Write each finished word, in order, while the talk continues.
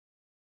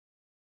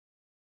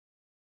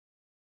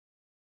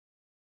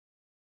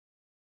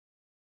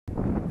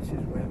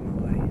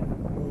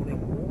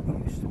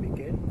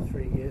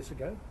years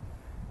ago.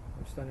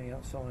 I'm standing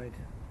outside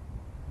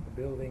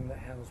the building that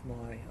housed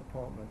my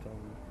apartment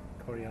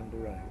on Coriander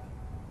Road.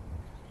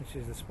 This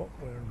is the spot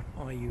where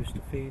I used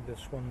to feed the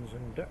swans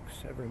and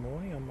ducks every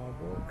morning on my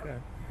walk.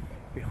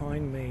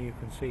 Behind me you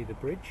can see the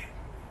bridge.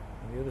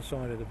 On the other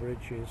side of the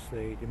bridge is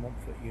the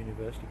Montfort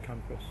University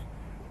campus,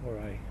 where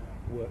I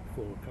worked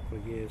for a couple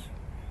of years.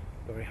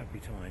 Very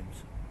happy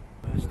times.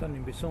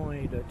 Standing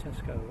beside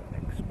Tesco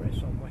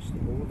Express on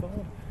Western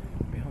Boulevard.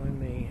 Behind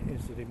me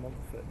is the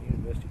Montfort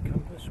University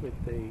campus with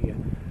the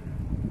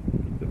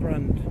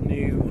brand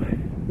new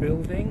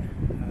building,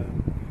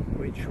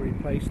 which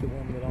replaced the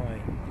one that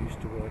I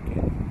used to work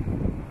in.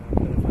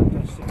 Done a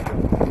fantastic job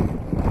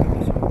in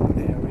this whole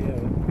area.